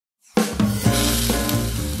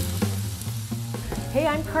Hey,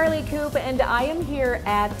 I'm Carly Coop, and I am here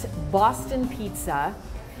at Boston Pizza.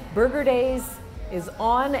 Burger Days is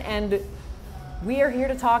on, and we are here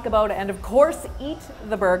to talk about and, of course, eat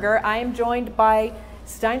the burger. I am joined by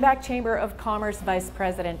Steinbach Chamber of Commerce Vice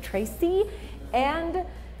President Tracy and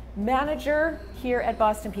manager here at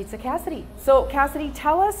Boston Pizza, Cassidy. So, Cassidy,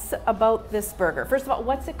 tell us about this burger. First of all,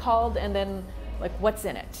 what's it called, and then, what's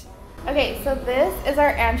in it? Okay, so this is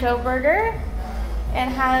our Ancho burger. It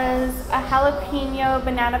has a jalapeno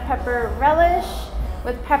banana pepper relish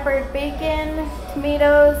with peppered bacon,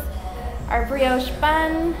 tomatoes, our brioche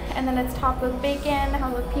bun, and then it's topped with bacon,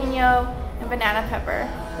 jalapeno, and banana pepper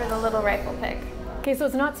for the little rifle pick. Okay, so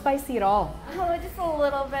it's not spicy at all. Oh, just a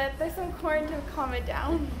little bit. There's some corn to calm it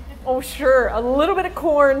down. Oh, sure. A little bit of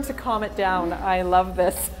corn to calm it down. I love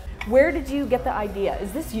this. Where did you get the idea?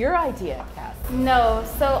 Is this your idea, Cass? No.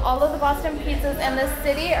 So all of the Boston pizzas in the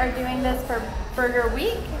city are doing this for Burger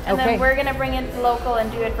Week, and then we're going to bring it local and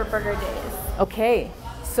do it for Burger Days. Okay.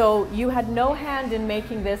 So you had no hand in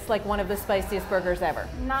making this like one of the spiciest burgers ever?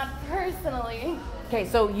 Not personally. Okay,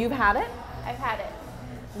 so you've had it? I've had it.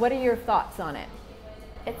 What are your thoughts on it?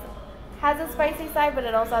 It has a spicy side, but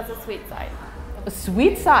it also has a sweet side. A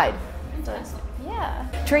sweet side?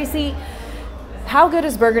 Yeah. Tracy, how good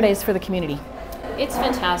is Burger Days for the community? It's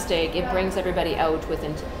fantastic. It brings everybody out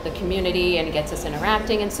within the community and gets us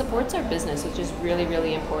interacting and supports our business, which is really,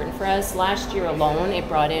 really important for us. Last year alone, it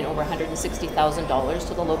brought in over $160,000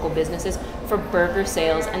 to the local businesses for burger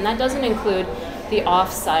sales, and that doesn't include the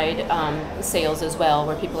off-side sales as well,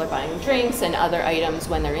 where people are buying drinks and other items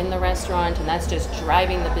when they're in the restaurant, and that's just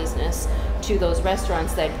driving the business to those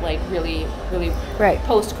restaurants that really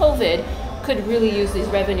post-COVID could really use these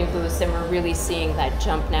revenue boosts, and we're really seeing that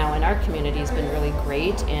jump now, and our community has been really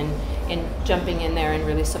great in jumping in there and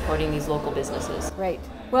really supporting these local businesses. Right.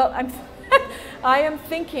 Well, I am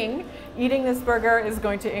thinking eating this burger is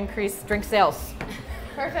going to increase drink sales.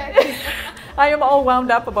 Perfect. I am all wound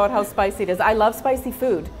up about how spicy it is. I love spicy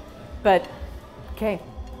food, but okay.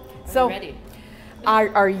 So, ready.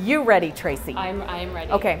 Are you ready, Tracy? I am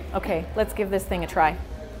ready. Okay. Let's give this thing a try.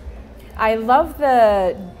 I love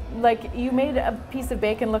you made a piece of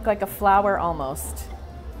bacon look like a flower almost.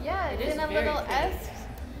 Yeah, it's in a little S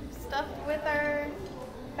stuffed with our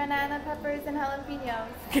banana peppers and jalapenos.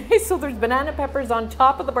 Okay, so there's banana peppers on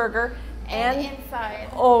top of the burger and inside.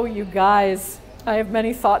 Oh, you guys, I have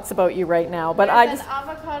many thoughts about you right now, but There's an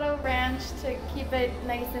avocado ranch to keep it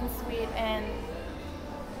nice and sweet and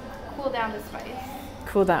cool down the spice.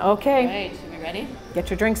 Cool down. Okay. All right, are we ready? Get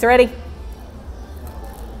your drinks ready.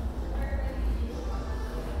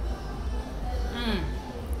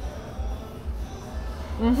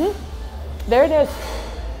 There it is.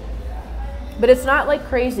 But it's not like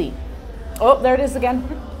crazy. Oh, there it is again.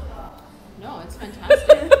 No, it's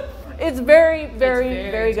fantastic. It's very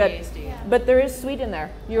good. Tasty. But there is sweet in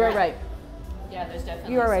there. You are right. Yeah, there's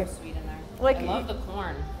definitely some sweet in there. I love the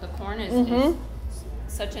corn. The corn is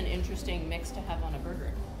such an interesting mix to have on a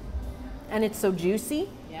burger. And it's so juicy.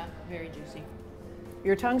 Yeah, very juicy.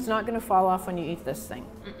 Your tongue's not going to fall off when you eat this thing.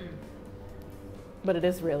 But it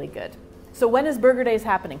is really good. So when is Burger Days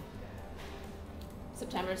happening?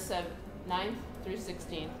 September 9th through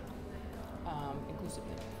 16th,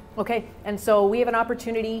 inclusively. Okay, and so we have an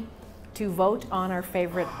opportunity to vote on our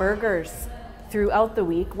favorite burgers throughout the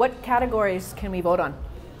week. What categories can we vote on?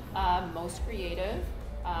 Most creative,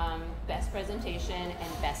 best presentation,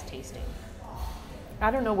 and best tasting. I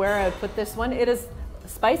don't know where I would put this one. It is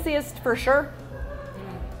spiciest for sure.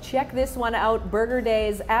 Check this one out, Burger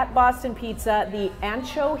Days at Boston Pizza, the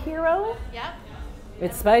Ancho-Hero. Yep.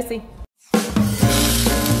 It's spicy.